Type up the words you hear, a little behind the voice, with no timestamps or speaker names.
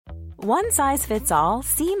One size fits all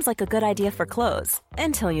seems like a good idea for clothes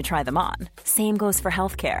until you try them on. Same goes for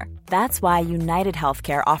healthcare. That's why United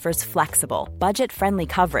Healthcare offers flexible, budget-friendly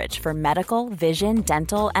coverage for medical, vision,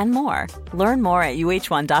 dental, and more. Learn more at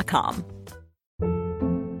uh1.com.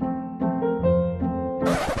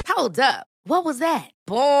 Hold up. What was that?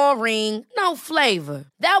 Boring. No flavor.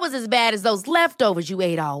 That was as bad as those leftovers you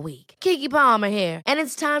ate all week. Keke Palmer here, and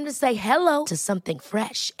it's time to say hello to something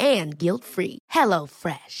fresh and guilt-free. Hello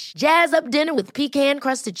Fresh. Jazz up dinner with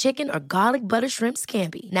pecan-crusted chicken or garlic butter shrimp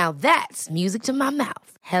scampi. Now that's music to my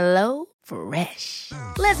mouth. Hello Fresh.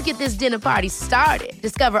 Let's get this dinner party started.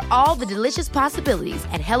 Discover all the delicious possibilities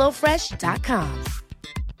at hellofresh.com.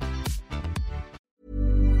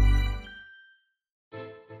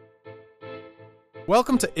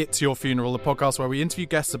 Welcome to It's Your Funeral, the podcast where we interview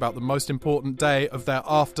guests about the most important day of their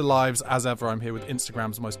afterlives. As ever, I'm here with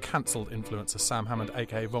Instagram's most cancelled influencer, Sam Hammond,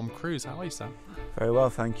 aka Vom Cruise. How are you, Sam? Very well,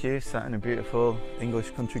 thank you. Sat in a beautiful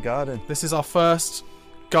English country garden. This is our first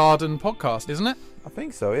garden podcast, isn't it? I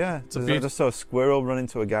think so, yeah. I just saw a squirrel run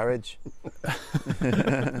into a garage.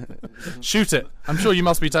 Shoot it. I'm sure you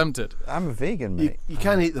must be tempted. I'm a vegan, mate. You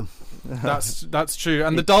can't eat them. That's true.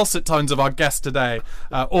 And the dulcet tones of our guest today,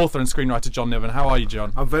 author and screenwriter John Niven. How are you,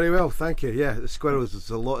 John? I'm very well, thank you. Yeah, the squirrels,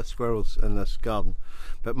 there's a lot of squirrels in this garden.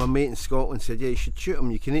 But my mate in Scotland said, yeah, you should shoot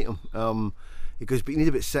them, you can eat them. He goes, but you need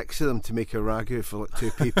about 6 of them to make a ragu for like 2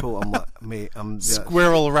 people. I'm like, mate,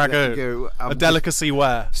 Squirrel ragu, a delicacy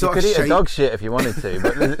where? You could eat a dog shit if you wanted to,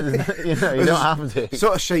 but you don't have to.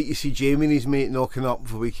 Sort of shite you see Jamie and his mate knocking up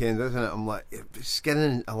for the weekend, isn't it? I'm like,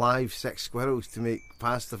 skinning alive 6 squirrels to make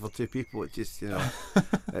pasta for 2 people. It just,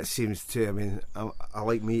 it seems to. I mean, I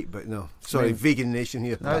like meat, but no. Sorry, vegan nation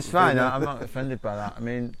here. No, it's fine. I'm not offended by that. I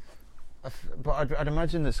mean, but I'd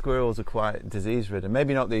imagine that squirrels are quite disease-ridden.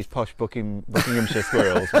 Maybe not these posh Buckinghamshire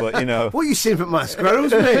squirrels, but What are you saying about my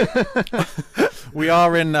squirrels, mate? We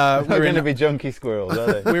are in. They're going to be junky squirrels,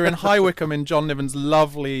 are they? We're in High Wycombe in John Niven's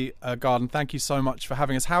lovely garden. Thank you so much for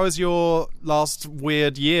having us. How has your last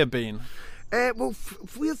weird year been? Well,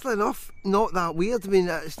 weirdly enough, not that weird. I mean,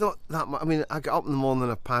 it's not that much. I mean, I get up in the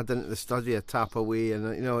morning, I pad into the study, I tap away, and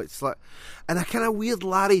it's like, and a kind of weird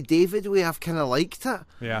Larry David way. I've kind of liked it.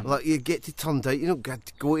 Yeah. Like you get to turn down, you don't get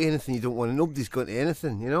to go to anything you don't want, and nobody's going to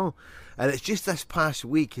anything, And it's just this past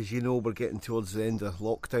week, as you know, we're getting towards the end of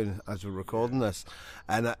lockdown as we're recording this,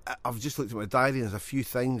 and I've just looked at my diary and there's a few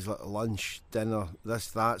things like lunch, dinner, this,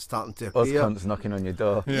 that, starting to appear. Us cunts knocking on your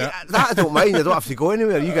door. Yeah, that I don't mind. I don't have to go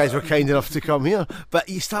anywhere. You guys were kind enough to come here, but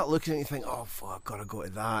you start looking at it and you think, oh, fuck, I've got to go to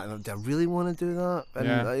that, and do I really want to do that?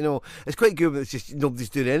 And it's quite good, but it's just nobody's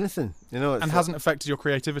doing anything. And hasn't affected your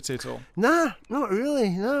creativity at all? Nah, not really.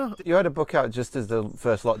 No. You had a book out just as the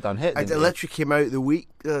first lockdown hit. It literally came out the week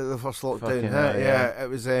the first lockdown hit. Yeah, it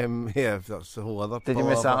was. That's the whole other. Did you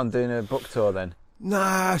miss out on doing a book tour then?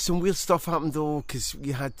 Nah, some weird stuff happened though, because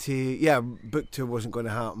we had to. Yeah, book tour wasn't going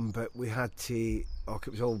to happen, but we had to. It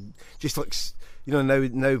was all just like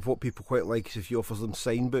now what people quite like is if you offer them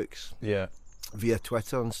sign books. Yeah. Via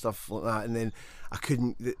Twitter and stuff like that, and then I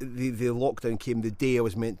couldn't. The lockdown came the day I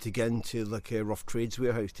was meant to get into like a rough trades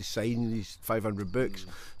warehouse to sign these 500 books.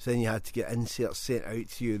 So then you had to get inserts sent out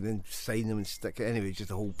to you, and then sign them and stick it. Anyway,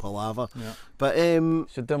 just a whole palaver. Yeah. But should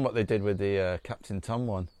have done what they did with the Captain Tom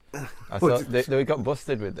one. I thought they got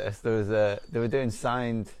busted with this. There was they were doing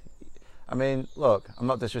signed. I mean, look, I'm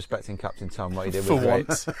not disrespecting Captain Tom. What he did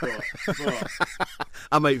was great.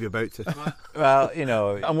 I might be about to. Well,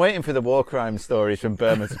 I'm waiting for the war crime stories from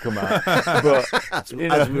Burma to come out. But,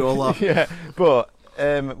 as we all are. Yeah, but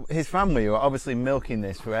his family were obviously milking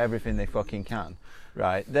this for everything they fucking can,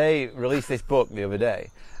 right? They released this book the other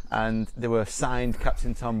day, and there were signed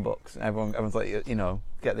Captain Tom books. Everyone's like,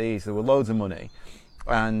 get these. There were loads of money.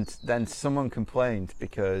 And then someone complained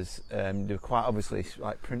because they were quite obviously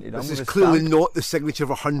like printed on. This is clearly not the signature of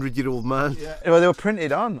a 100-year-old man. Yeah. Well, they were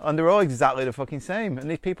printed on, and they were all exactly the fucking same. And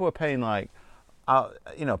these people were paying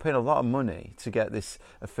paying a lot of money to get this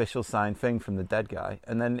official signed thing from the dead guy,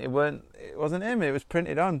 and then it wasn't him. It was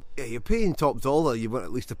printed on. Yeah, you're paying top dollar. You want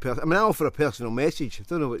at least a person. I mean, I offer a personal message. I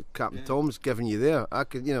don't know what Captain Tom's giving you there. I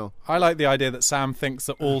could, I like the idea that Sam thinks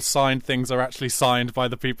that all signed things are actually signed by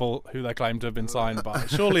the people who they claim to have been signed by.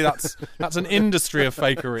 Surely that's an industry of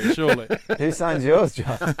fakery. Surely. Who signs yours,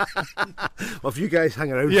 John? Well, if you guys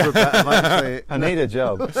hang around for a bit, I need a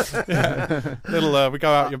job. Yeah. We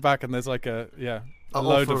go out your back and there's like a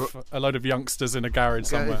load of youngsters in a garage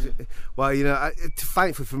somewhere. Well,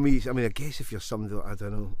 thankfully for me, I mean, I guess if you're somebody, I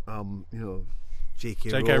don't know,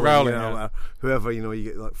 J.K. Rowling, whoever, you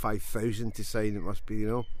get like 5,000 to sign. It must be,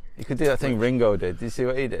 You could do that thing Ringo did. Did you see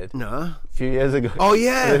what he did? No. A few years ago. Oh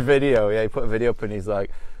yeah. The video, he put a video up and he's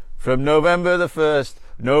like, from November the 1st,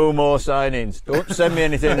 no more signings. Don't send me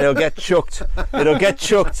anything, it'll get chucked. It'll get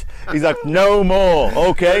chucked. He's like, no more.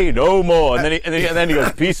 Okay, no more. And then he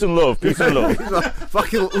goes, peace and love, peace and love.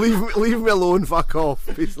 Fucking leave me alone, fuck off.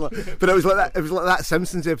 But it was like that. It was like that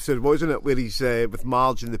Simpsons episode, wasn't it, where he's with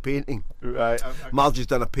Marge in the painting. Right. Marge has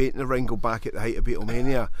done a painting of Ringo back at the height of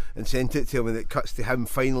Beatlemania and sent it to him, and it cuts to him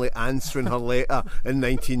finally answering her letter in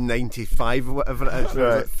 1995 or whatever it is.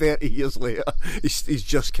 Right. Like 30 years later, he's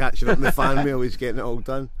just catching up in the fan mail. He's getting it all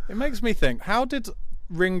done. It makes me think, how did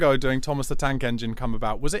Ringo doing Thomas the Tank Engine come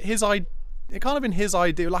about? Was it his idea? It kind of been his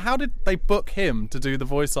idea. Like, how did they book him to do the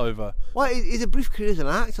voiceover? Well, he had a brief career as an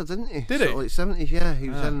actor, didn't he? Did he? Like 70s, yeah. He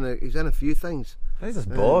was in a few things. He's just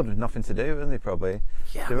bored with nothing to do, isn't he? Probably.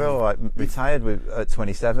 Yeah, They were all like retired at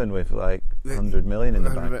 27 with like 100 million in the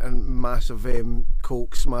bank. And massive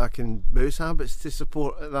coke smacking booze habits to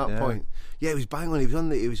support at that Yeah. point. Yeah, he was bang on. He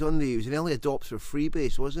was an early adopter of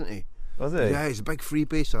Freebase, wasn't he? Was he? Yeah, he's a big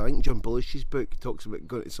Freebaser. I think John Belushi's book talks about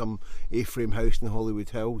going to some A-frame house in the Hollywood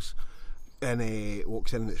Hills, and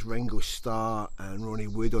walks in and it's Ringo Starr and Ronnie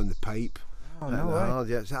Wood on the pipe. Oh, no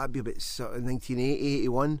way. Yeah, so that'd be about sort of 1980,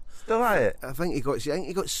 81. Still at it. I think he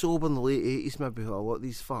got sober in the late 80s, maybe. A lot of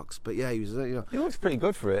these fucks, but yeah, he was. He looks pretty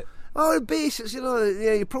good for it. Oh, the basics,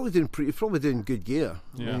 yeah, you're probably doing good gear.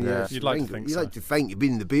 Yeah. I mean, Yeah. You'd like to Ringo- think You'd so. like to think you've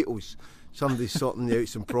been in the Beatles. Somebody's sorting you out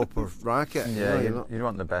some proper racket. Yeah, you know. you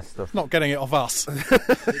want the best stuff. Not getting it off us.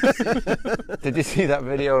 Did you see that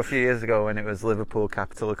video a few years ago when it was Liverpool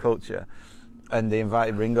capital of culture, and they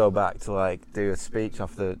invited Ringo back to like do a speech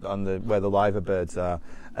on the where the liver birds are,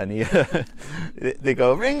 and he they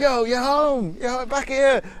go, Ringo, you're home, you're back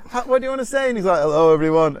here. What do you want to say? And he's like, hello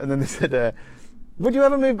everyone. And then they said, would you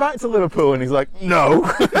ever move back to Liverpool? And he's like, no.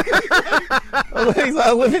 He's like,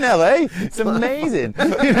 I live in LA. It's amazing.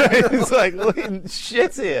 It's like, looking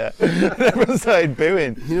shit here. And everyone started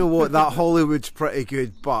booing. You know what? That Hollywood's pretty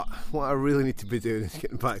good, but what I really need to be doing is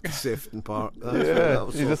getting back to Sefton Park.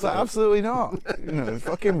 He's just like, absolutely not. It's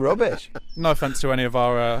fucking rubbish. No offence to any of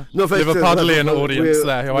our No offence to Liverpudlian Liverpool. audience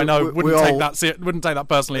there, who I know we wouldn't all- take that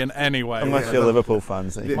personally in any way. Unless you're Liverpool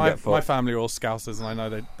fans. Then you can My get fucked. family are all Scousers, and I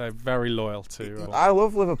know they're very loyal to. I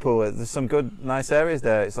love Liverpool. There's some good, nice areas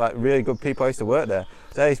there. It's like really good people. I used to work there.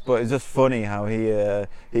 But it's just funny how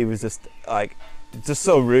he was just like just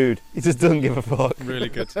so rude. He just doesn't give a fuck. Really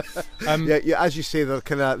good. Yeah, as you say,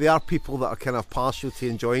 they are people that are kind of partial to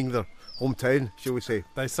enjoying their hometown, shall we say?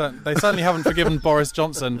 They certainly haven't forgiven Boris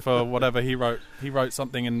Johnson for whatever he wrote. He wrote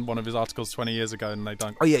something in one of his articles 20 years ago, and they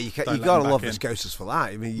don't. Oh yeah, you don't let gotta him love back the in. Scousers for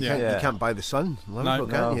that. I mean, you Yeah. can't buy the sun, Liverpool,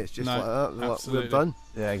 can you? It's just no, like that. What absolutely. we've done.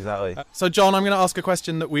 Yeah, exactly. So, John, I'm going to ask a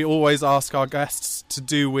question that we always ask our guests to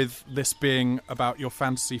do with this being about your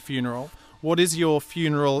fantasy funeral. What is your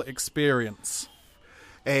funeral experience?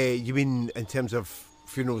 You mean in terms of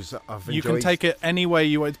funerals that I've enjoyed? You can take it any way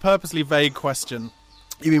you want. It's a purposely vague question.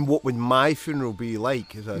 You mean what would my funeral be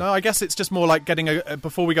like? No, I guess it's just more like getting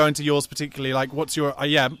before we go into yours particularly, like what's your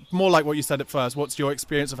more like what you said at first. What's your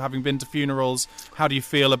experience of having been to funerals? How do you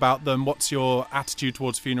feel about them? What's your attitude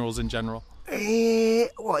towards funerals in general?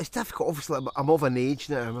 Well, it's difficult. Obviously, I'm of an age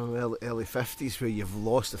now. I'm in my early 50s where you've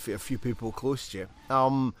lost a few people close to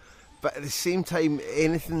you. But at the same time,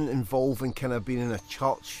 anything involving kind of being in a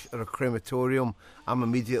church or a crematorium, I'm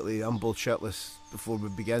bullshitless before we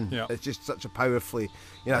begin. Yeah. It's just such a powerfully,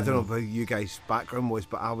 I don't know what you guys' background was,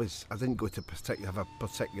 but I didn't go to have a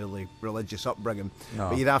particularly religious upbringing. No.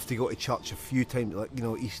 But you'd have to go to church a few times, like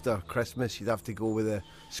Easter, Christmas. You'd have to go with the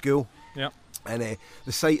school. Yeah. And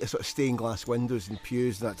the sight of sort of stained glass windows and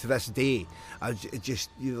pews and that, to this day,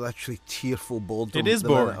 you're literally tearful boredom. It is the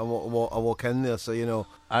minute boring. I walk in there, so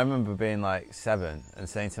I remember being like 7 and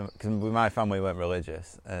saying to because my family weren't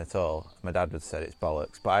religious at all. My dad would say it's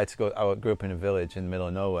bollocks, but I had to go. I grew up in a village in the middle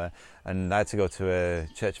of nowhere, and I had to go to a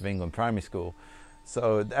Church of England primary school.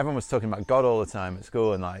 So everyone was talking about God all the time at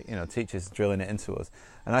school, and teachers drilling it into us.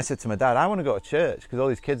 And I said to my dad, I want to go to church because all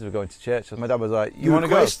these kids were going to church. So my dad was like, you want to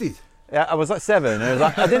go? requested? Yeah, I was like 7, and I was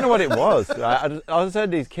like, I didn't know what it was. I just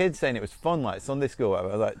heard these kids saying it was fun, like Sunday school. I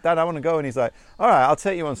was like, Dad, I want to go, and he's like, all right, I'll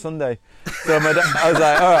take you on Sunday. So I was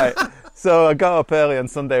like, all right. So I got up early on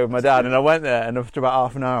Sunday with my dad, and I went there, and after about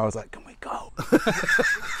half an hour, I was like, can we go?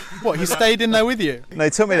 What, he stayed in there with you? And they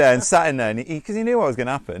took me there and sat in there, and because he knew what was going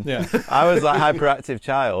to happen. Yeah. I was like hyperactive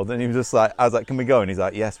child, and he was just like, I was like, can we go? And he's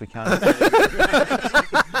like, yes, we can.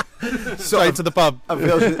 Straight to the pub.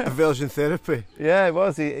 Aversion therapy. Yeah, it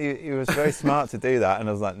was. He was very smart to do that, and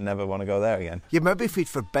I was like, never want to go there again. Yeah, maybe if he'd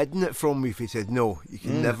forbidden it from me, if he said, no, you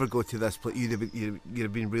can never go to this place, you'd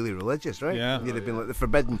have been really religious, right? Yeah. You'd have been like, the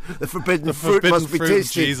forbidden fruit Forbidden must be fruit,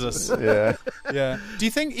 tasted. Jesus. Yeah. Yeah. Do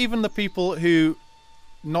you think even the people who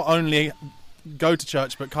not only go to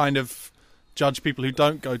church but kind of judge people who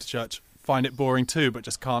don't go to church, find it boring too, but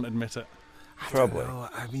just can't admit it. Probably.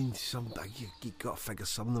 I mean, you got to figure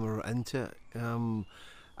some of them are into it.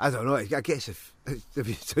 I don't know. I guess if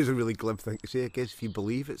it sounds a really glib thing to say, I guess if you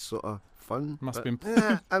believe it's sort of fun. Must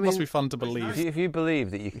be fun to believe. If you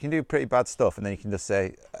believe that you can do pretty bad stuff, and then you can just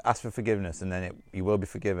say, ask for forgiveness, and then you will be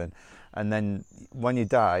forgiven. And then when you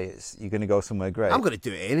die, you're going to go somewhere great. I'm going to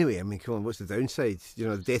do it anyway. I mean, come on, what's the downside? You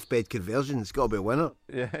know, the deathbed conversion, it's got to be a winner.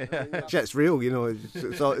 Yeah. Shit's real, you know,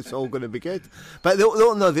 it's all going to be good. But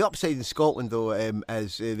the upside in Scotland, though,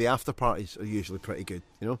 is the after parties are usually pretty good,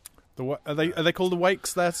 you know. Are they called the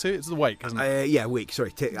wakes there too? It's the wake, isn't it? Yeah, wake.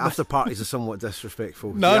 Sorry, after parties are somewhat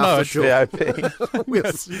disrespectful. No, it's VIP.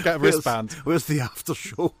 Yes, you get a wristband. Where's the after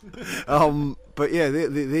show? But yeah,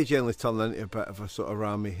 they generally turn into a bit of a sort of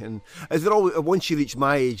rammy. And as they're always, once you reach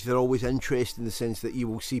my age, they're always interesting in the sense that you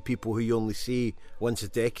will see people who you only see once a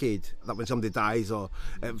decade. That when somebody dies, or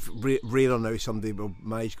rarer now, somebody, well,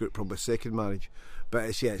 my age group probably second marriage. But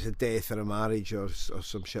it's a death or a marriage or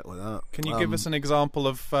some shit like that. Can you give us an example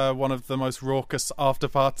of one of the most raucous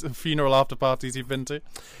funeral after parties you've been to?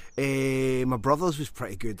 My brother's was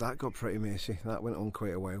pretty good. That got pretty messy. That went on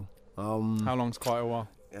quite a while. How long's quite a while?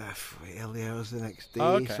 Early hours the next day,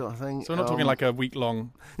 okay. sort of thing. So we're not talking like a week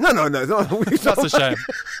long. No. That's a shame.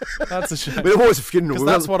 That's a shame. But it was a funeral.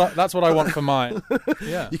 That's what I want for mine.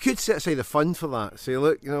 Yeah. You could set aside a fund for that. Say,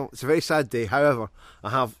 look, you know, it's a very sad day. However, I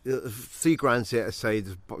have $3,000 set aside.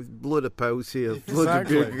 There's a load of pills here.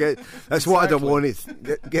 Exactly. That's what I'd have wanted.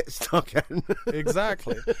 Get stuck in.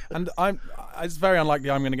 Exactly. And it's very unlikely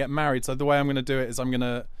I'm going to get married. So the way I'm going to do it is I'm going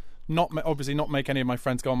to not make any of my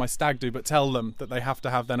friends go on my stag do, but tell them that they have to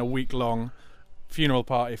have then a week-long funeral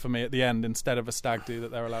party for me at the end instead of a stag do that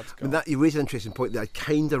they're allowed to go. And that you raise an interesting point. That I'd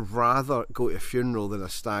kind of rather go to a funeral than a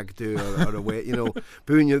stag do or a wedding. You know,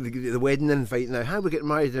 but when you're the wedding invite now, how are we getting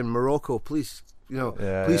married in Morocco? Please, you know,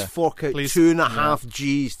 please fork out 2.5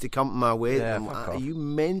 G's to come to my wedding. Yeah, Are you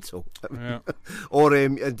mental? Yeah. Or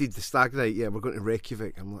indeed the stag night. Yeah, we're going to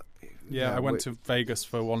Reykjavik. I'm like, I went to Vegas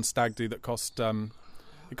for one stag do that cost.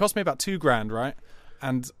 It cost me about $2,000, right?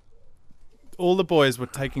 And all the boys were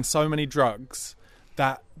taking so many drugs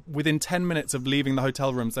that within 10 minutes of leaving the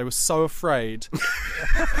hotel rooms, they were so afraid.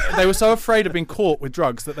 They were so afraid of being caught with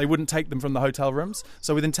drugs that they wouldn't take them from the hotel rooms.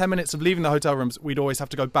 So within 10 minutes of leaving the hotel rooms, we'd always have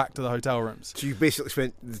to go back to the hotel rooms. So you basically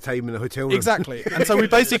spent the time in the hotel room. Exactly. And so we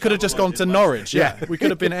basically could have just gone to Norwich. Yeah. We could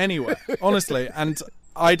have been anywhere, honestly. And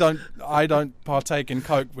I don't partake in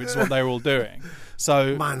coke, which is what they were all doing.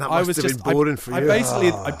 So man, that I must have been boring for you.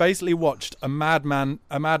 I basically watched a Mad Men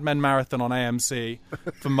marathon on AMC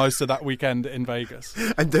for most of that weekend in Vegas.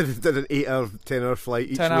 And did an 8-hour, 10-hour flight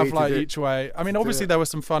each way. 10-hour flight each way. I mean, obviously there were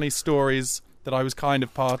some funny stories that I was kind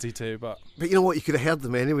of party to, but you know what? You could have heard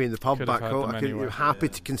them anyway in the pub back home. Anyway. You're happy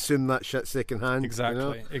to consume that shit second hand. Exactly, you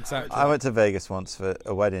know? exactly. I went to Vegas once for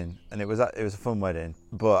a wedding, and it was a fun wedding.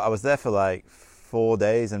 But I was there for like 4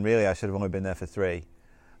 days, and really I should have only been there for 3.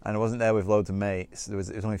 And I wasn't there with loads of mates. There was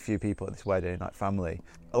only a few people at this wedding, like family.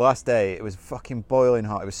 The last day, it was fucking boiling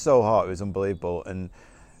hot. It was so hot, it was unbelievable. And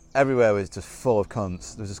everywhere was just full of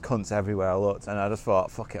cunts. There was just cunts everywhere I looked. And I just thought,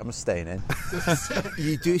 fuck it, I'm just staying in.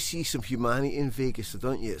 You do see some humanity in Vegas,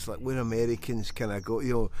 don't you? It's like where Americans kind of go,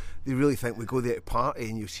 you know, they really think we go there to party,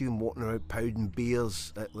 and you see them walking around pounding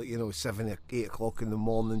beers at, like, you know, 7 or 8 o'clock in the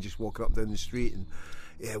morning, just walking up down the street. And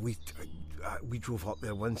yeah, we drove up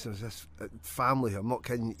there once, and there was this family, I'm not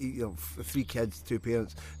kidding, you know, 3 kids, 2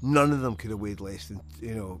 parents, none of them could have weighed less than,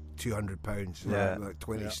 you know, 200 pounds, like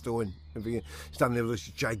 20 stone. Standing there with those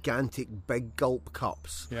gigantic big gulp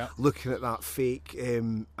cups, looking at that fake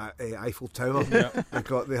Eiffel Tower they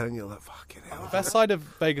got there, and you're like, fucking hell. The best side of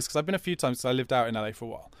Vegas, because I've been a few times, because I lived out in LA for a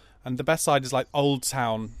while, and the best side is like Old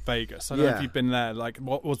Town Vegas. I don't know if you've been there, like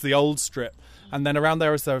what was the old strip. And then around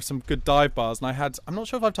there are some good dive bars. And I'm not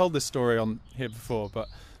sure if I've told this story on here before, but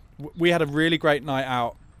we had a really great night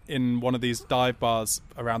out in one of these dive bars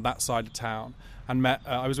around that side of town. And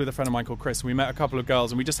I was with a friend of mine called Chris, and we met a couple of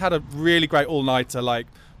girls, and we just had a really great all-nighter, like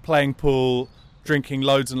playing pool, drinking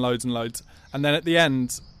loads and loads and loads. And then at the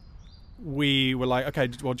end, we were like, okay,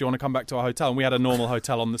 well, do you want to come back to our hotel? And we had a normal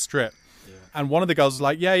hotel on the strip. Yeah. And one of the girls was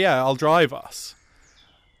like, yeah, I'll drive us.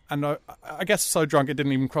 And I guess so drunk it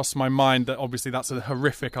didn't even cross my mind that obviously that's a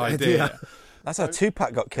horrific idea. That's how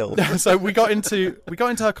Tupac got killed. So we got into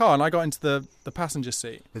her car, and I got into the passenger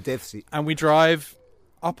seat. The death seat. And we drive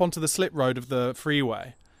up onto the slip road of the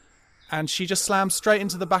freeway. And she just slammed straight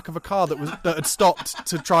into the back of a car that had stopped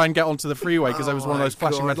to try and get onto the freeway because there was one of those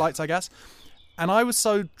flashing red lights, I guess. And I was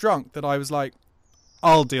so drunk that I was like,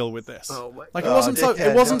 I'll deal with this. Oh my like God.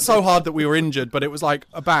 it wasn't so hard that we were injured, but it was like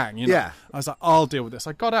a bang. You know? Yeah. I was like, I'll deal with this.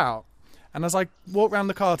 I got out, and as I walk around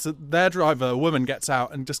the car to their driver, a woman gets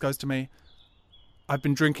out and just goes to me, "I've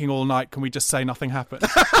been drinking all night. Can we just say nothing happened?"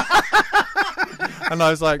 And I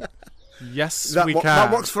was like, "Yes, we can.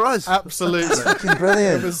 That works for us. Absolutely." Fucking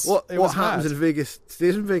brilliant. What happens in Vegas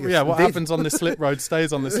stays in Vegas. Yeah, what happens on this slip road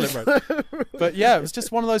stays on this slip road. But yeah, it was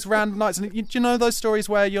just one of those random nights. And do you know those stories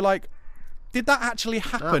where you're like, did that actually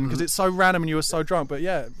happen? Because it's so random and you were so drunk. But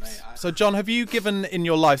yeah. So John, have you given in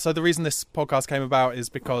your life, so the reason this podcast came about is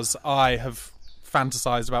because I have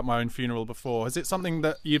fantasized about my own funeral before. Is it something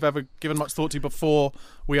that you've ever given much thought to before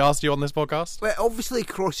we asked you on this podcast? Well, it obviously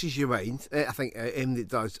crosses your mind. I think it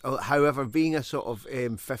does. However, being a sort of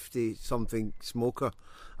 50-something smoker,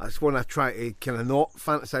 that's one I try to kind of not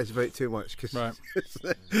fantasise about too much because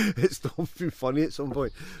it's not been funny at some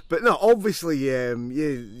point. But no, obviously,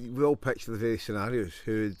 we all picture the various scenarios.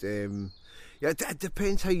 It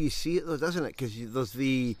depends how you see it, though, doesn't it? Because there's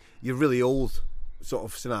you're really old sort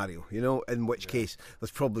of scenario, you know, in which case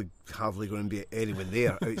there's probably hardly going to be anyone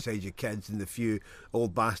there outside your kids and the few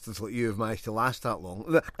old bastards like you have managed to last that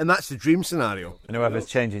long. And that's the dream scenario. And whoever's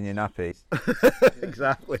changing your nappies.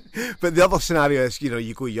 Exactly. But the other scenario is,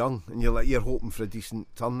 you go young and you're hoping for a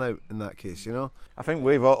decent turnout in that case, you know. I think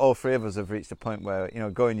we've all three of us have reached a point where,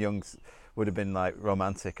 going young would have been like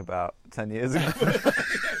romantic about 10 years ago.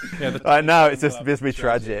 Right now it's just be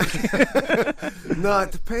tragic. No,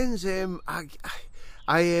 it depends.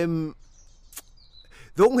 I am.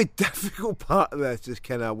 The only difficult part of this is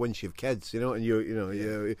kind of once you have kids, and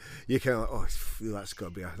you kind of like, that's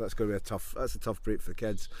got to be a tough break for the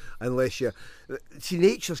kids. Unless you see,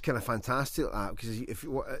 nature's kind of fantastic like that, because if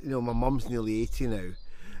my mum's nearly 80 now.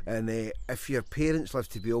 And if your parents live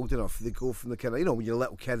to be old enough, they go from the kind of, when you're a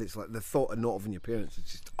little kid, it's like the thought of not having your parents is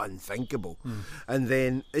just unthinkable. And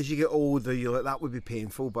then as you get older, you're like, that would be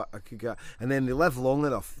painful, but I could get. And then they live long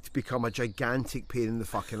enough to become a gigantic pain in the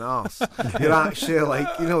fucking arse. You're actually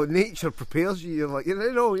like, nature prepares you. You're like, you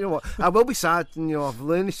know what? I will be sad, and I've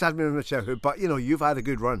learned sad in my childhood, but you've had a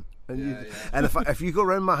good run. And if you go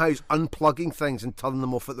around my house unplugging things and turning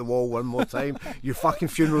them off at the wall one more time, your fucking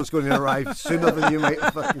funeral's going to arrive sooner than you might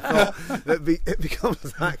have fucking thought. It becomes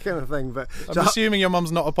that kind of thing. But I'm assuming your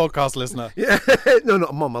mum's not a podcast listener. Yeah, no,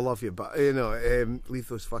 not Mum. I love you, but leave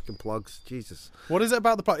those fucking plugs. Jesus. What is it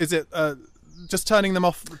about the plug? Is it just turning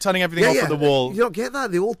everything off at the wall? You don't get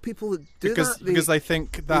that. The old people that do that because they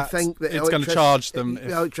think that it's going to charge them.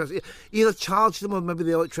 Either charge them, or maybe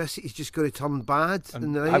the electricity's just going to turn bad.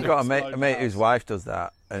 I've got a mate whose wife does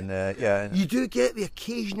that, and you do get the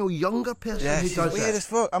occasional younger person who does weird that. as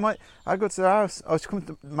fuck. I go to their house. I was coming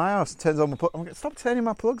to my house, turns on my plug. I'm like, stop turning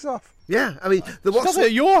my plugs off. Yeah, I mean, the worst. Does it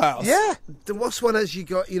at your house? Yeah, the worst one is you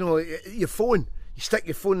got your phone. You stick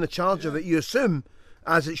your phone in the charger that you assume,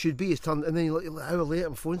 as it should be, is turned, and then you're like, an hour later,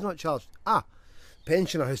 my phone's not charged.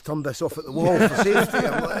 Pensioner has turned this off at the wall for safety.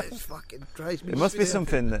 I'm like, it fucking drives me. It must be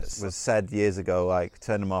something that was said years ago, like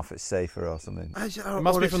turn them off, it's safer or something. It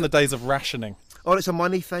must be from the days of rationing. Or it's a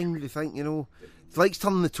money thing. They think, It's like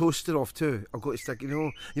turning the toaster off too. I've got to stick,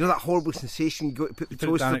 that horrible sensation. You got to put the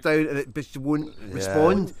toaster down and it just won't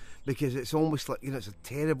respond. Because it's almost like, it's a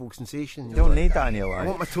terrible sensation. You don't need that in your life. I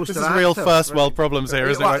want my toaster. This is real first world problems here,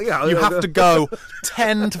 isn't it? You have to go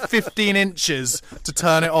 10 to 15 inches to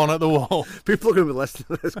turn it on at the wall. People are going to be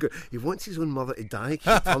listening to this going, he wants his own mother to die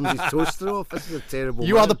because he turns his toaster off. This is a terrible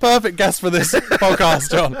You are the perfect guest for this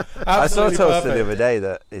podcast, John. I saw a toaster the other day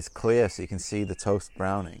that is clear so you can see the toast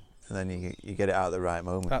browning. And then you get it out at the right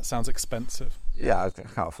moment. That sounds expensive. Yeah, I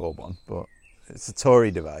can't afford one, but it's a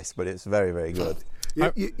Tory device, but it's very, very good.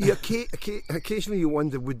 Occasionally you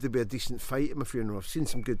wonder, would there be a decent fight at my funeral? I've seen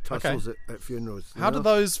some good tussles at funerals. How do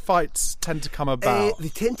those fights tend to come about? They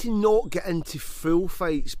tend to not get into full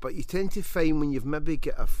fights, but you tend to find when you've maybe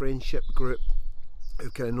got a friendship group who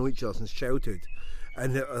kind of know each other since childhood,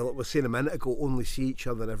 and like we were saying a minute ago, only see each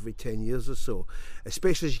other every 10 years or so,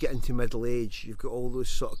 especially as you get into middle age, you've got all those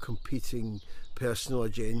sort of competing personal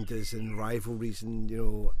agendas and rivalries and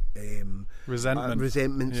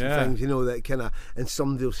resentments and things, that kind of, and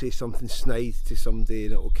somebody will say something snide to somebody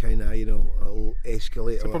and it'll kind of it'll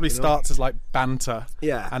escalate. So it probably starts as like banter,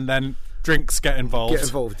 and then drinks get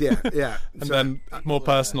involved, and then more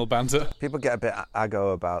personal banter. People get a bit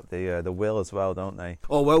aggo about the will as well, don't they?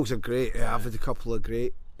 Oh, wills are great. I've had a couple of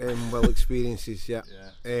great will experiences.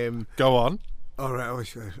 Go on. All right,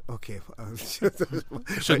 okay.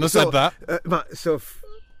 Shouldn't have said that.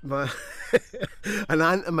 An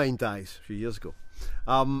aunt of mine dies a few years ago,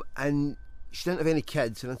 and she didn't have any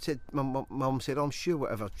kids, and I said, my mum said, I'm sure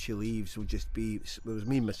whatever she leaves will just be, it was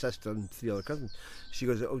me, my sister, and 3 other cousins. She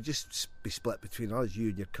goes, it'll just be split between us, you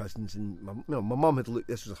and your cousins. And my mum had looked,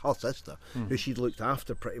 this was her sister, who she'd looked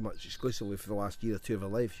after pretty much exclusively for the last year or two of her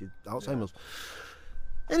life. She had Alzheimer's.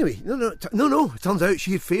 Anyway, no, it turns out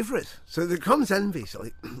she had favourites. So there comes in,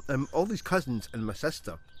 basically, all these cousins and my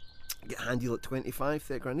sister get handy like 25,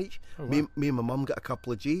 30 grand each. Oh, wow. Me and my mum got a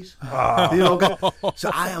couple of G's. So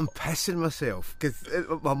I am pissing myself because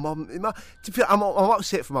my mum. I'm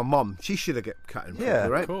upset for my mum. She should have got cut in,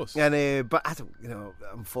 right? Of course. And but I don't.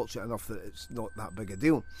 I'm fortunate enough that it's not that big a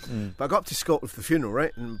deal. But I got up to Scotland for the funeral,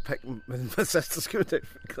 right, and my sister's coming down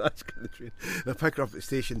from Glasgow on the train. And I pick her up at the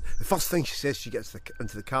station. The first thing she says, she gets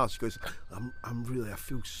into the car. She goes, I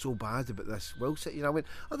feel so bad about this will sitting. I went,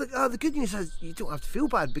 the good news is you don't have to feel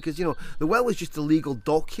bad because the will is just a legal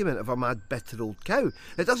document of a mad, bitter old cow.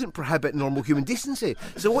 It doesn't prohibit normal human decency.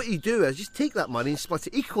 So what you do is just take that money and split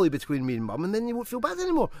it equally between me and mum, and then you won't feel bad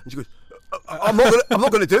anymore. And she goes, I'm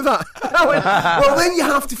not going to do that. I went, well, then you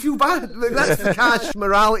have to feel bad. That's the cash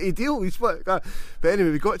morality deal. We split. But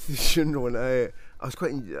anyway, we got to the funeral, and at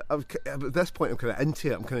this point I'm kind of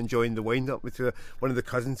into it. I'm kind of enjoying the wind up with one of the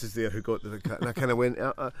cousins is there who got the and I kind of went.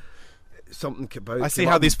 Something about. I see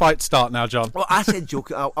how these fights start now, John. Well, I said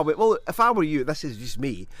joking. I went, well, if I were you, this is just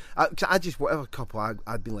me. I just, whatever couple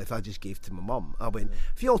I'd been left, I just gave to my mum. I went,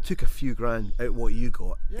 if you all took a few grand out of what you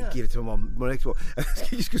got and gave it to my mum,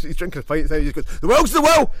 he's drinking a pint, and he just goes, the will's the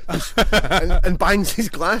will! and bangs his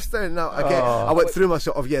glass down. Now, again, I went through my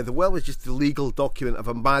sort of, the will is just the legal document of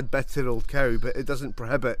a mad, bitter old cow, but it doesn't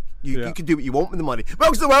prohibit, you can do what you want with the money.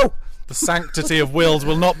 Will's the will! The sanctity of wills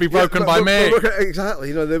will not be broken by me.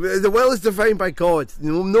 Exactly. The will is defined by God.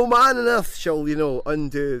 No man on earth shall,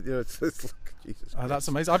 undo. Jesus. That's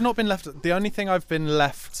amazing. I've not been left. The only thing I've been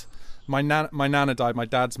left, my nana died, my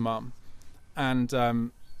dad's mum,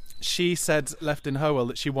 and she said, left in her will,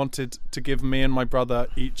 that she wanted to give me and my brother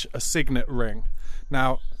each a signet ring.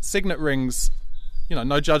 Now, signet rings,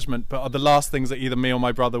 no judgment, but are the last things that either me or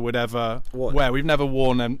my brother would ever wear. We've never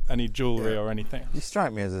worn any jewellery or anything. You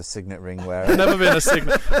strike me as a signet ring wearer. I've never been a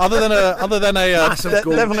signet, other than a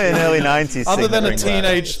definitely an early 90s. Other than a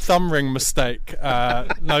teenage thumb ring mistake,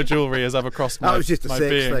 no jewellery has ever crossed my being. That was just a sex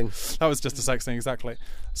thing. That was just a sex thing, exactly.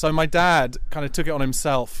 So my dad kind of took it on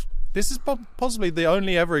himself. This is possibly the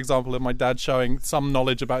only ever example of my dad showing some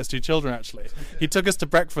knowledge about his 2 children, actually. He took us to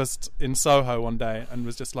breakfast in Soho one day and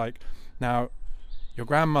was just like, now, your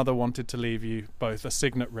grandmother wanted to leave you both a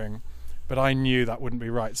signet ring, but I knew that wouldn't be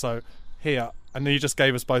right. So here, and then you just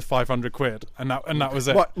gave us both 500 quid, and that was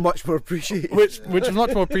it. Much more appreciated. Which was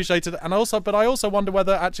much more appreciated, but I also wonder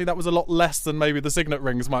whether actually that was a lot less than maybe the signet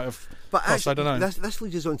rings might have cost. Actually, I don't know. This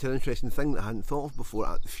leads us on to an interesting thing that I hadn't thought of before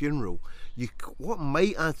at the funeral. What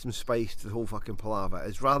might add some spice to the whole fucking palaver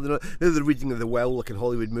is rather than the reading of the will, like in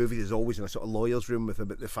Hollywood movies, there's always in a sort of lawyer's room with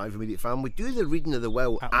about the 5 immediate family. Do the reading of the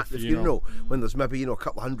will at the funeral when there's maybe a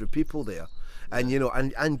couple hundred people there. And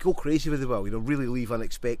and go crazy with the will. Really leave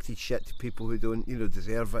unexpected shit to people who don't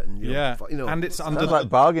deserve it. And and it's under like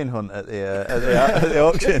bargain hunt at the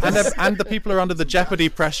auction. And the people are under the jeopardy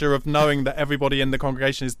pressure of knowing that everybody in the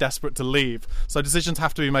congregation is desperate to leave. So decisions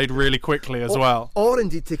have to be made really quickly as well. Or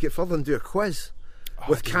indeed take it further and do a quiz.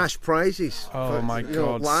 With cash prizes. Oh my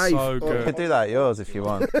God, live. So good. You could do that at yours if you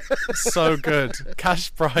want. So good.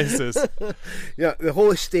 Cash prizes. The whole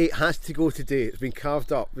estate has to go today. It's been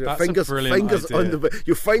carved up. That's a brilliant idea.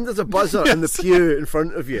 You'll find there's a buzzer in the pew in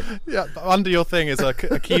front of you. Yeah, under your thing is a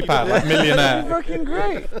keypad, like Millionaire. Fucking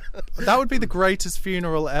great. That would be the greatest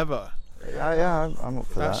funeral ever. Yeah, I'm up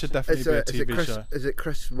for that. That should definitely be a TV show. Is it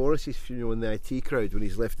Chris Morris's funeral in the IT crowd when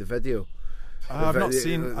he's left the video? I've not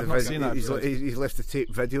seen that. He's left a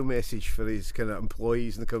taped video message for his kind of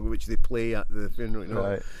employees in the company, which they play at the funeral.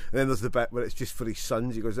 Right. And then there's the bit where it's just for his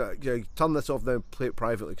sons. He goes, "Turn this off now, and play it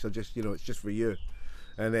privately, because it's just for you."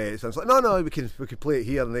 And so I was like, no, we can play it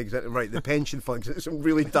here. And they exactly right. The pension funds, it's some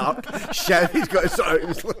really dark shit. He's got to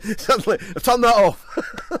suddenly turn that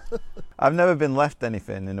off. I've never been left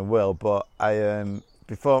anything in a will, but I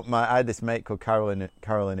had this mate called Carolyn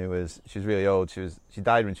who she was really old. She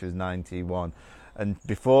died when she was 91, and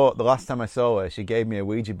before the last time I saw her, she gave me a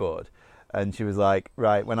Ouija board, and she was like,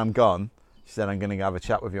 right, when I'm gone, she said, I'm going to have a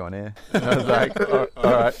chat with you on here. And I was like, all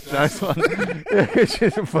right, nice one.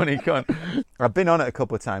 She's a funny cunt. I've been on it a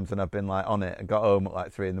couple of times, and I've been like on it. I got home at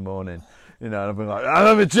like 3 a.m, and I've been like, I'll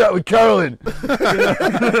have a chat with Carolyn. And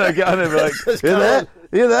I get on it, like,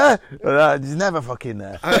 you there? And she's never fucking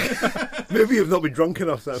there. Maybe you've not been drunk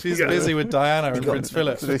enough. She's busy with Diana and Prince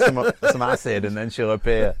Philip. Do some acid and then she'll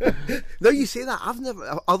appear. Now you say that, I've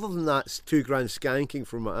never, other than that $2 grand skanking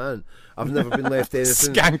from my aunt, I've never been left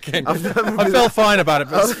anything. Skanking. I felt fine about it,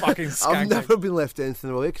 but it's fucking skanking. I've never been left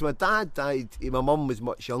anything away because my dad died. My mum was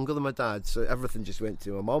much younger than my dad, so everything just went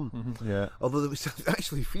to my mum. Mm-hmm. Yeah. Although there was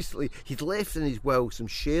actually recently he'd left in his will some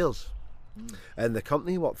shares in the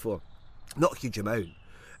company he worked for, not a huge amount.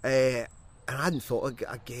 And I hadn't thought.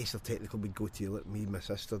 I guess I technically would go to me and my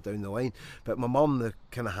sister down the line, but my mum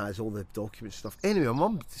kind of has all the documents and stuff. Anyway, my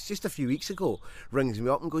mum just a few weeks ago rings me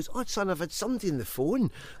up and goes, "Oh, son, I've had somebody on the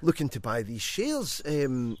phone looking to buy these shares,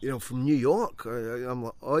 from New York." I'm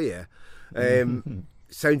like, "Oh yeah."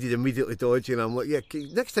 Sounded immediately dodgy, and I'm like, "Yeah,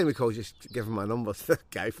 next time we call, just give him my number." The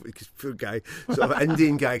guy, poor guy, sort of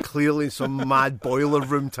Indian guy, clearly in some mad boiler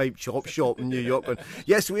room type chop shop in New York. But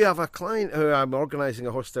yes, we have a client who I'm organising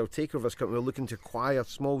a hostile takeover of this company. We're looking to acquire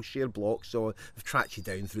small share blocks, so I've tracked you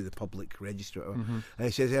down through the public register. And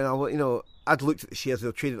he says, I'd looked at the shares.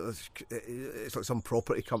 They're trading it's like some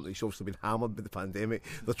property company that's obviously been hammered by the pandemic.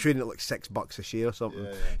 They're trading at like $6 a share or something.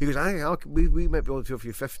 Yeah. He goes, we might be able to offer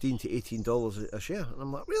you $15 to $18 a share. And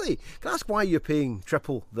I'm like, really? Can I ask why you're paying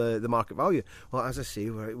triple the market value? Well, as I say,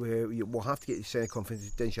 we'll have to get you to sign a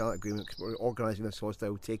confidentiality agreement because we're organising this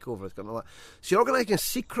hostile takeover. It's kind of like, so you're organising a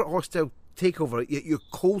secret hostile takeover, yet you're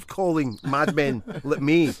cold calling madmen like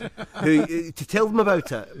me to tell them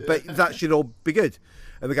about it, but that should all be good.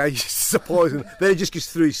 And the guy just applauds, and then he just goes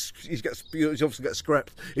through. He's obviously got a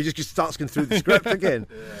script. He just starts going through the script again.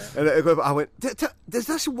 And I went, "Does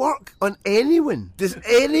this work on anyone? Does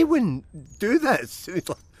anyone do this?" And he's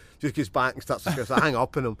like, just goes back and starts to script. I hang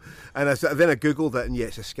up on him, and then I googled it, and yeah,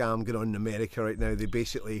 it's a scam going on in America right now. They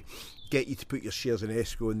basically get you to put your shares in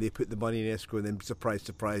escrow, and they put the money in escrow, and then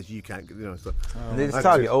surprise, you can't. So, they just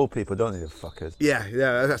target old people, don't they, the fuckers? Yeah.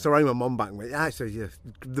 That's around my mum back and went,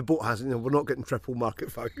 the boat hasn't. We're not getting triple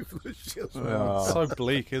market value for those shares. Oh. So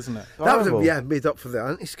bleak, isn't it? That was made up for the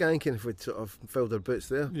anti-skanking if we'd sort of filled our boots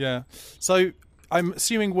there. Yeah. So I'm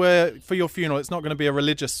assuming for your funeral, it's not going to be a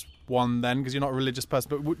religious one then, because you're not a religious person.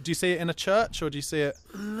 But do you see it in a church, or do you see it?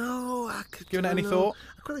 No, Given it any thought?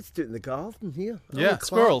 I quite like to do it in the garden here. Yeah,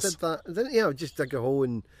 squirrels. Did that. Didn't you? Just dig a hole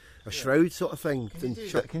and a shroud sort of thing.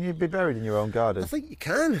 Can you be buried in your own garden? I think you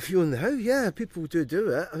can if you own the house. Yeah, people do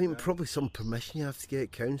it. I mean, probably some permission you have to get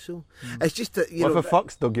at council. It's just that what if a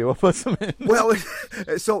fox dug you up or something? Well,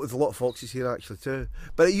 there's a lot of foxes here actually too.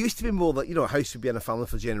 But it used to be more like a house would be in a family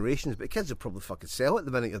for generations. But kids would probably fucking sell it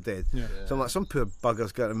the minute you're dead. Yeah. So I'm like, some poor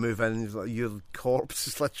bugger's got to move in, and he's like, your corpse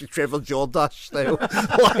is literally Trevor Jordache style,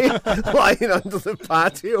 lying under the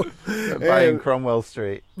patio, buying Cromwell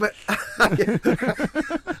Street. But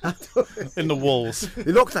in the walls.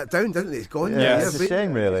 They knocked that down, didn't they? It's gone. Yeah, it's a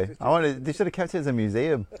shame, really. They should have kept it as a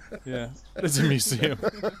museum. Yeah, it's a museum.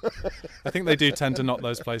 I think they do tend to knock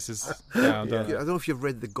those places down, don't they? I don't know if you've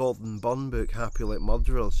read the Gordon Bunn book, Happy Like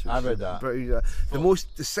Murderers. I read that.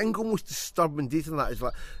 The single most disturbing detail in that is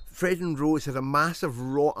like Fred and Rose had a massive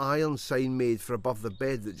wrought iron sign made for above the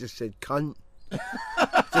bed that just said "cunt."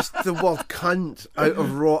 Just the word "cunt" out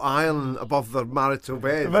of wrought iron above their marital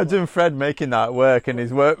bed. Imagine Fred making that work, and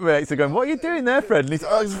his workmates are going, "What are you doing there, Fred?" And he's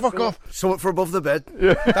like, "Oh, fuck off." Something for above the bed.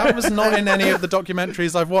 Yeah. That was not in any of the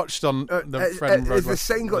documentaries I've watched on the Fred and Rose. It's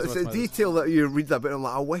the detail that you read that bit. I'm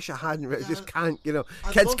like, I wish I hadn't read it. I just can't,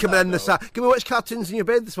 Kids coming in the side. Can we watch cartoons in your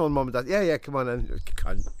bed this morning, Mum and Dad? Yeah, come on in.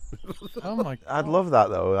 Cunt. Oh my! I'd love that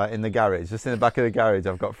though. Like in the garage, just in the back of the garage,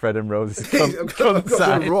 I've got Fred and Rose's I've got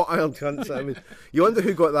the wrought iron cunt. I mean, you wonder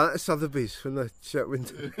who got that at Sotheby's when the shit went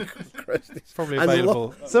to Christie's. Probably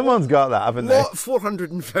available. Someone's got that, haven't they? Lot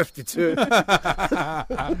 452.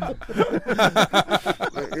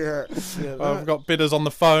 I've got bidders on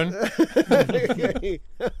the phone.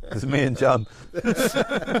 It's me and John.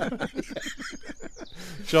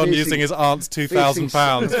 John using his aunt's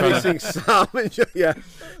 £2,000. Facing Sam and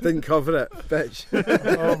didn't cover it, bitch.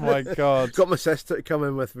 Oh my God! Got my sister to come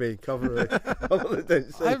in with me, cover it.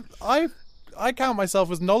 I count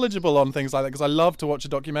myself as knowledgeable on things like that because I love to watch a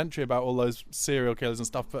documentary about all those serial killers and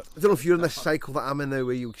stuff. But I don't know if you're in this cycle that I'm in now,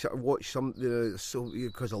 where you sort of watch some,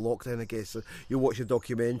 because of lockdown, I guess, you watch a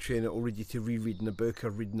documentary and it'll read you to rereading a book or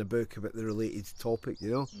reading a book about the related topic,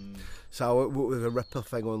 So with a Ripper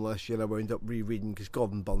thing on last year, I wound up rereading, because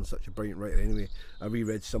Gordon Bunn's such a brilliant writer anyway. I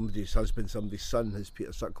reread Somebody's Husband, Somebody's Son, his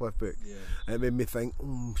Peter Sutcliffe book, and it made me think,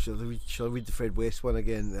 shall I read the Fred West one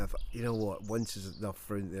again? And I thought, you know what, once is enough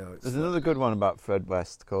for There's another good one about Fred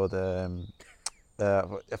West called I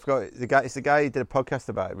forgot the guy. It's the guy who did a podcast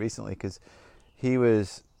about it recently, because he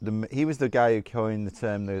was the guy who coined the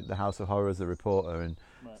term the House of Horrors, the reporter, and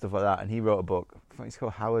stuff like that. And he wrote a book think it's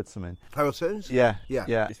called Howard something. Howard Sounds? Yeah.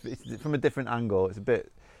 Yeah. It's from a different angle.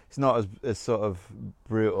 It's not as sort of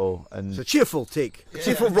brutal and. It's a cheerful take.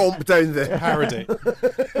 Cheerful romp down the Parody.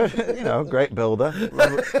 Great builder,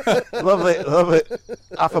 lovely,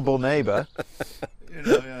 affable neighbour.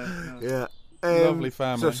 Yeah. Lovely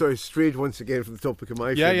family. So sorry, strayed once again from the topic of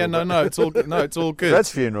my funeral. No, it's all good.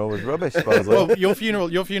 Fred's funeral was rubbish, supposedly. Well, your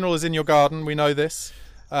funeral is in your garden. We know this.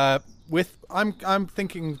 I'm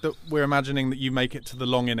thinking that we're imagining that you make it to the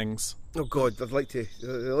long innings. Oh God, I'd like to.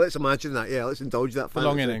 Let's imagine that. Yeah, let's indulge that. The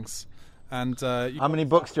long innings. And how many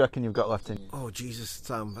books do you reckon you've got left in? Oh Jesus,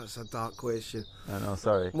 Sam, that's a dark question. I know,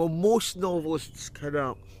 sorry. Well, most novelists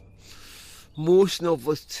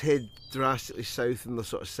head drastically south in the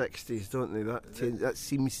sort of 60s, don't they? That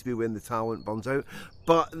seems to be when the talent burns out.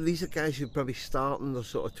 But these are guys who probably start in their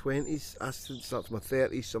sort of 20s. I start to my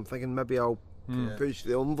 30s, so I'm thinking maybe I'll push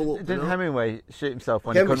the envelope. Didn't Hemingway shoot himself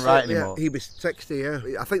when he couldn't write anymore? Yeah, he was 60, yeah.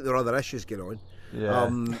 I think there are other issues going on. Yeah.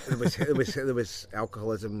 There was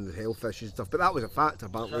alcoholism and health issues and stuff, but that was a fact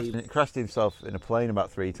apparently. He crashed himself in a plane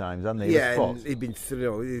about 3 times, hadn't he? Yeah, and he'd been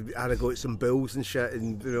through, he had to go at some bulls and shit,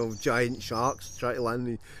 and giant sharks trying to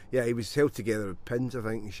land. He was held together with pins, I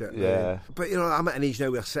think, and shit. Yeah. But I'm at an age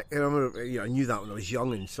now where I knew that when I was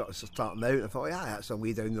young and sort of starting out. And I thought, yeah, that's a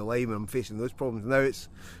way down the line when I'm facing those problems. Now it's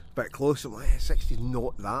a bit close. I'm like, 60's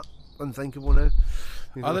not that unthinkable now.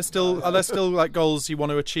 Are there still like goals you want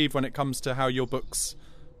to achieve when it comes to how your books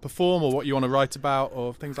perform, or what you want to write about,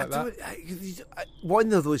 or things like that?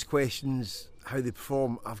 One of those questions, how they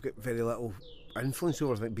perform, I've got very little influence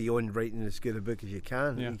over. I think beyond writing as good a book as you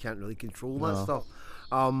can, you can't really control that stuff.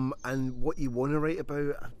 And what you want to write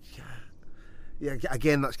about,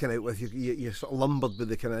 again, that's kind of out with you're sort of lumbered with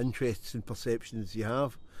the kind of interests and perceptions you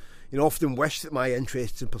have. Often wish that my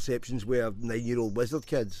interests and perceptions were 9-year-old wizard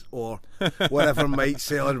kids or whatever might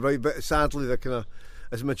sell about, but sadly they're kind of,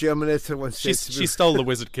 as my German editor once said to me, she stole the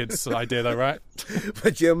wizard kids idea though, right? My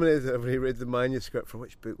German editor, when he read the manuscript for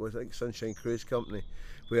which book was, I think Sunshine Cruise Company,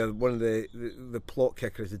 where one of the plot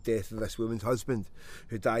kicker is the death of this woman's husband,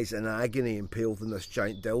 who dies in agony impaled in this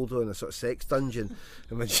giant dildo in a sort of sex dungeon.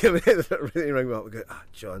 And my German editor really rang me up and go,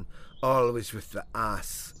 John, always with the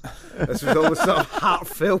ass. This was always sort of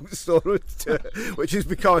heartfelt sorrow to it, which has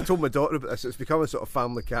become, I told my daughter about this, it's become a sort of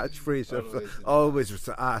family catchphrase. Always with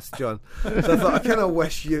the ass, John. So I thought, I kind of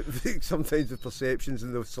wish you, sometimes the perceptions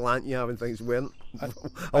and the slant you have and things weren't. I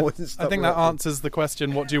think that answers the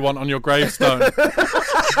question, what do you want on your gravestone?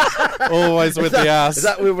 Always with the ass. Is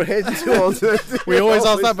that where we're heading towards? We always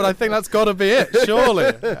ask that, but I think that's got to be it, surely.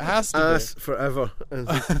 It has to ass be. Forever.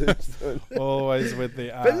 Always with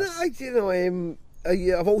the ass. But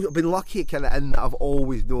I've always been lucky kind of in that I've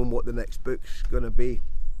always known what the next book's going to be.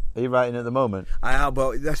 Are you writing at the moment? I am,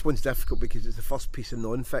 but this one's difficult because it's the first piece of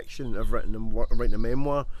non-fiction I've written. I'm writing a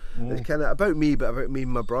memoir. It's kind of about me, but about me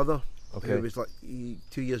and my brother. Okay. Who was like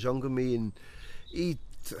 2 years younger than me, and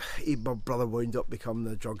my brother wound up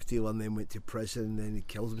becoming a drug dealer and then went to prison, and then he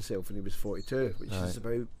killed himself when he was 42, which is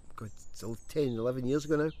about 10, 11 years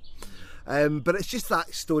ago now. But it's just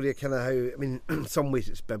that story of kind of how, in some ways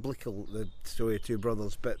it's biblical, the story of two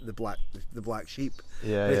brothers, but the black sheep.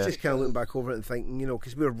 It's just kind of looking back over it and thinking,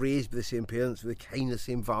 because we were raised by the same parents, with the kind of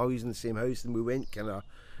same values in the same house, and we went kind of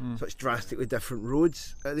such drastically different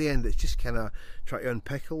roads at the end. It's just kind of trying to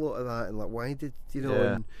unpick a lot of that, and like, why did,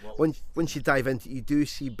 and once you dive into it, you do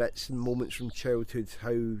see bits and moments from childhood,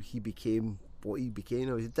 how he became what he became.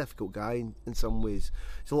 He was a difficult guy in some ways.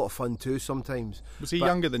 It's a lot of fun too sometimes. Was he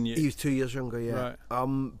younger than you? He was 2 years younger, yeah.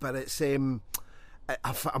 Right. But it's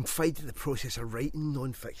I'm finding the process of writing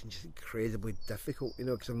non-fiction just incredibly difficult,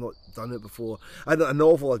 because I've not done it before. A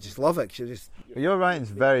novel, I just love it. Your writing's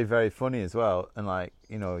very, very funny as well, and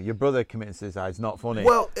your brother committing suicide is not funny.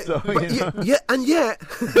 Well, and yet,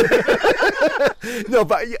 no,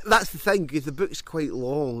 but that's the thing, because the book's quite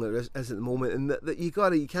long. It is at the moment, and that you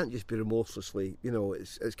can't just be remorselessly.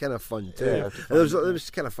 It's kind of fun too. Yeah, there was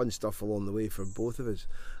kind of fun stuff along the way for both of us,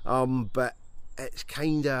 but it's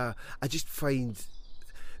kind of, I just find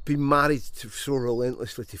being married so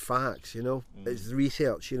relentlessly to facts, it's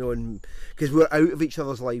research, and because we're out of each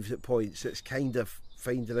other's lives at points, it's kind of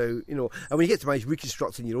finding out, and when you get to marriage,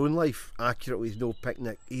 reconstructing your own life accurately is no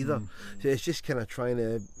picnic either. So it's just kind of trying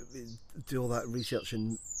to do all that research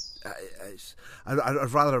and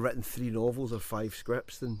I'd rather have written 3 novels or 5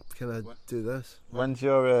 scripts than kind of do this. When's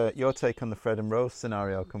your take on the Fred and Rose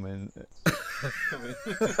scenario coming?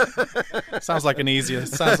 Sounds like an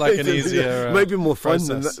easier. Might be more fun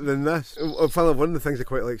process. than this. One of the things I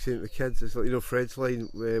quite like saying to the kids is, like, Fred's line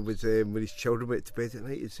was when his children went to bed at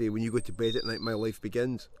night, he'd say, "When you go to bed at night, my life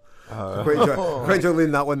begins." Quite enjoy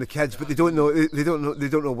that one, the kids, but they don't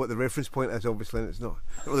know what the reference point is, obviously, and it's not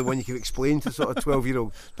really one you can explain to sort of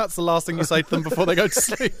 12-year-olds. That's the last thing you say to them before they go to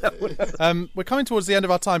sleep. We're coming towards the end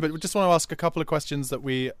of our time, but we just want to ask a couple of questions that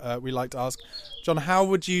we like to ask. John, how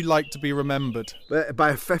would you like to be remembered?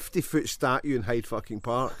 By a 50-foot statue in Hyde fucking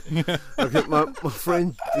Park. I think my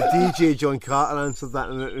friend, the DJ John Carter, answered that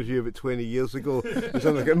in an interview about 20 years ago.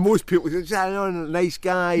 And most people say, nice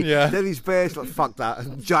guy, did his best. Like, fuck that. A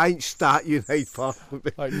giant statue in Hyde Park.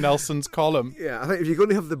 Like Nelson's column. Yeah, I think if you're going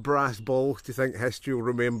to have the brass balls to think history will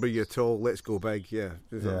remember you at all, let's go big.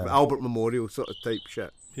 Albert Memorial sort of type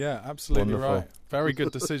shit. Yeah, absolutely. Wonderful. Right. Very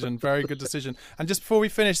good decision. Very good decision. And just before we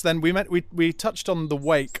finish, then we touched on the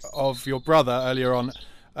wake of your brother earlier on.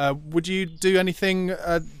 Would you do anything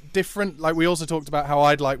different? Like, we also talked about how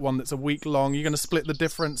I'd like one that's a week long. You're going to split the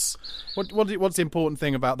difference. What's the important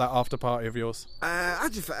thing about that after party of yours? I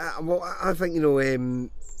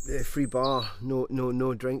think free bar,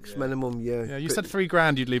 no drinks, minimum. Yeah. You said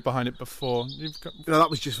 $3,000 you'd leave behind it before. No, that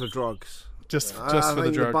was just for drugs. Just for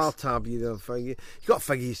the drugs. The bar tab, you got to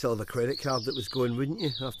figure you still had a credit card that was going, wouldn't you?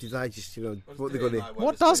 After you died, what they're going to.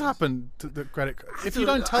 What does happen to the credit card? If you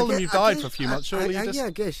don't tell them you've died for a few months, surely you just. I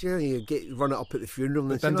guess, you run it up at the funeral.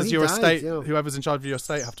 But then does your estate, whoever's in charge of your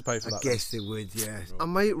estate, have to pay for that? I guess they would, yeah. I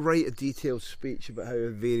might write a detailed speech about how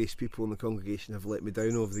various people in the congregation have let me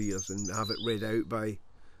down over the years and have it read out by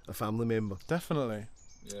a family member. Definitely.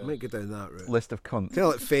 Yeah. I might go down that route. List of cunts. Kind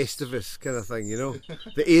of like Festivus kind of thing,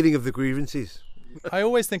 the airing of the grievances. I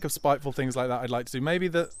always think of spiteful things like that I'd like to do.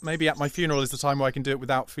 Maybe at my funeral is the time where I can do it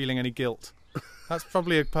without feeling any guilt. That's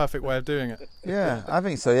probably a perfect way of doing it. Yeah, I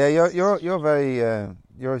think so. Yeah, you're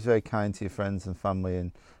always very kind to your friends and family,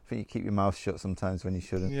 and I think you keep your mouth shut sometimes when you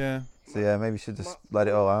shouldn't. Yeah. So yeah, maybe you should just let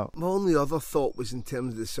it all out. My only other thought was in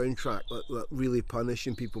terms of the soundtrack, like really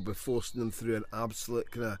punishing people by forcing them through an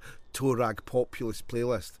absolute kind of toe-rag populist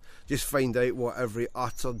playlist. Just find out what every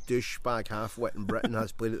utter douchebag half-wit in Britain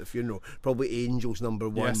has played at the funeral. Probably Angels number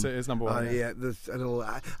 1. Yes, it is number 1.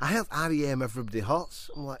 I heard R.E.M. Everybody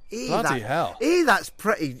Hurts. I'm like, bloody hell. That's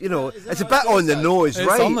pretty, it's a bit on the nose,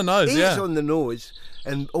 right? It's on the nose, It's on the nose.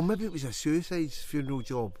 And maybe it was a suicide's funeral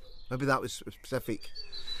job. Maybe that was specific.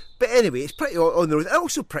 But anyway, it's pretty on the road, and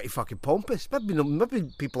also pretty fucking pompous. Maybe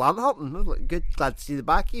people aren't hurting. I'm like, good, glad to see the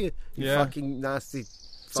back of you. You fucking nasty.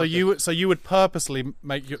 So you would purposely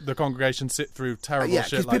make the congregation sit through terrible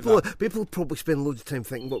shit like that? People probably spend loads of time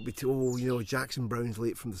thinking what would be Jackson Brown's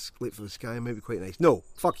late for the Sky might be quite nice. No,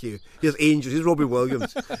 fuck you. Here's Angels. Here's Robbie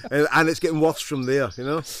Williams, and it's getting worse from there.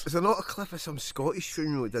 There's not a clip of some Scottish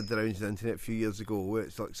funeral that did the rounds on the internet a few years ago where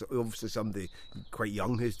it's like obviously somebody quite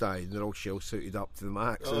young who's died and they're all shell suited up to the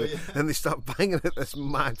max, and they start banging at this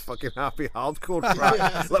mad fucking happy hardcore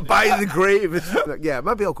crap like by the grave. Yeah,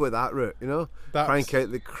 maybe I'll go that route.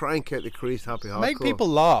 Crank out the crazed happy hardcore. Make people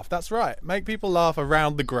laugh. That's right. Make people laugh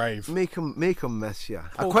around the grave. Make them miss you.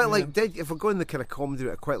 I quite like Dead. If we're going the kind of comedy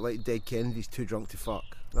route, I quite like Dead Kennedys Too Drunk to Fuck.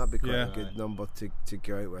 That'd be quite a good number to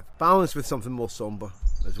go out with. Balanced with something more somber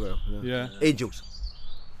as well. Yeah. Angels.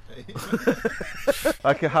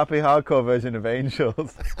 Like a happy hardcore version of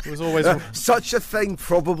Angels. It was always such a thing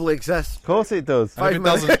probably exists. Of course it does.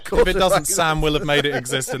 If it doesn't, Sam will have made it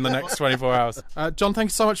exist in the next 24 hours. John, thank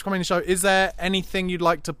you so much for coming on the show. Is there anything you'd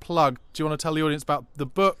like to plug? Do you want to tell the audience about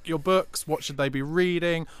your books? What should they be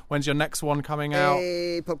reading? When's your next one coming out?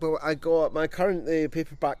 I got my current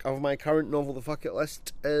paperback of my current novel, The Fuck It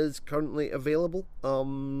List, is currently available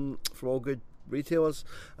from all good retailers,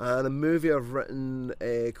 and a movie I've written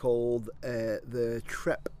called The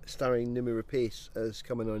Trip, starring Noomi Rapace, is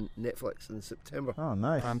coming on Netflix in September. Oh,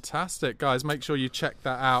 nice. Fantastic, guys. Make sure you check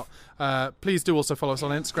that out. Please do also follow us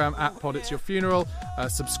on Instagram at PodIt'sYourFuneral.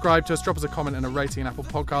 Subscribe to us, drop us a comment and a rating in Apple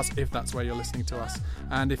Podcasts if that's where you're listening to us.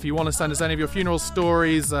 And if you want to send us any of your funeral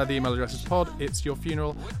stories, the email address is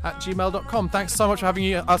poditsyourfuneral@gmail.com. Thanks so much for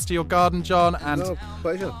having us to your garden, John, and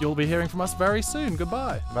pleasure. You'll be hearing from us very soon.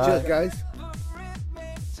 Goodbye. Bye. Cheers, guys.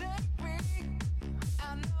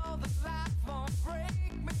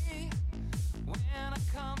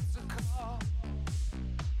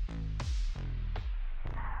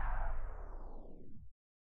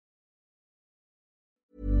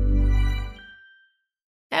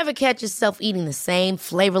 Ever catch yourself eating the same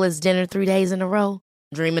flavorless dinner 3 days in a row?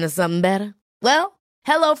 Dreaming of something better? Well,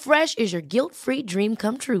 HelloFresh is your guilt-free dream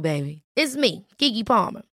come true, baby. It's me, Keke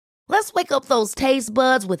Palmer. Let's wake up those taste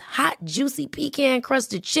buds with hot, juicy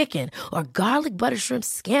pecan-crusted chicken or garlic butter shrimp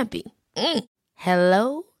scampi.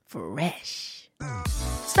 Hello Fresh.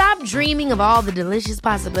 Stop dreaming of all the delicious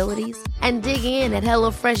possibilities and dig in at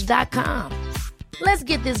HelloFresh.com. Let's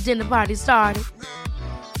get this dinner party started.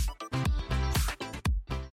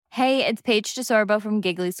 Hey, it's Paige DeSorbo from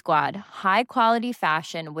Giggly Squad. High quality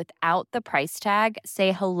fashion without the price tag.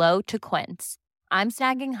 Say hello to Quince. I'm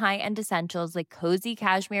snagging high-end essentials like cozy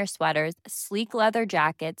cashmere sweaters, sleek leather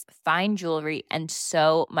jackets, fine jewelry, and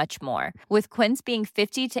so much more. With Quince being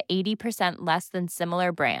 50 to 80% less than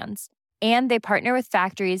similar brands. And they partner with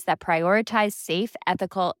factories that prioritize safe,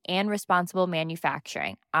 ethical, and responsible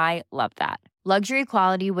manufacturing. I love that. Luxury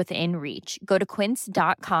quality within reach. Go to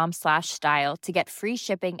quince.com/style to get free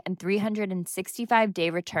shipping and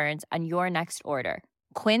 365-day returns on your next order.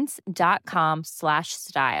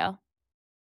 Quince.com/style.